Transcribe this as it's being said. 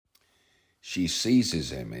She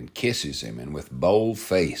seizes him and kisses him, and with bold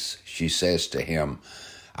face she says to him,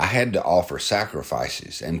 I had to offer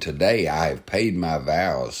sacrifices, and today I have paid my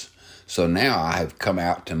vows. So now I have come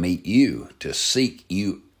out to meet you, to seek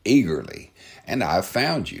you eagerly, and I have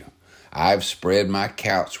found you. I have spread my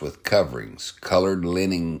couch with coverings, colored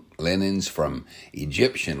linens from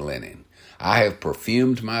Egyptian linen. I have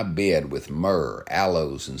perfumed my bed with myrrh,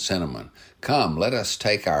 aloes, and cinnamon. Come, let us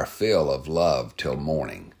take our fill of love till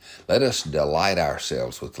morning. Let us delight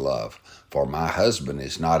ourselves with love, for my husband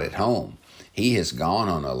is not at home. He has gone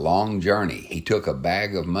on a long journey. He took a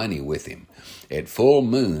bag of money with him. At full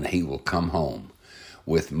moon he will come home.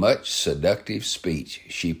 With much seductive speech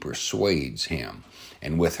she persuades him,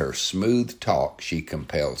 and with her smooth talk she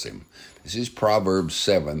compels him. This is Proverbs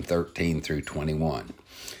 7:13 through 21.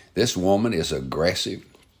 This woman is aggressive,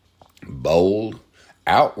 bold,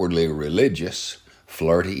 outwardly religious,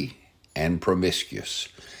 flirty, and promiscuous.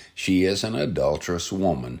 She is an adulterous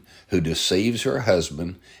woman who deceives her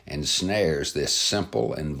husband and snares this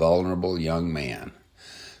simple and vulnerable young man.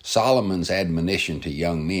 Solomon's admonition to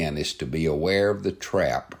young men is to be aware of the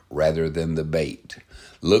trap rather than the bait.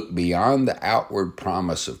 Look beyond the outward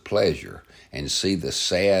promise of pleasure and see the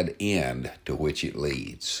sad end to which it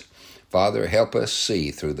leads. Father, help us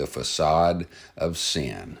see through the facade of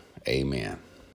sin. Amen.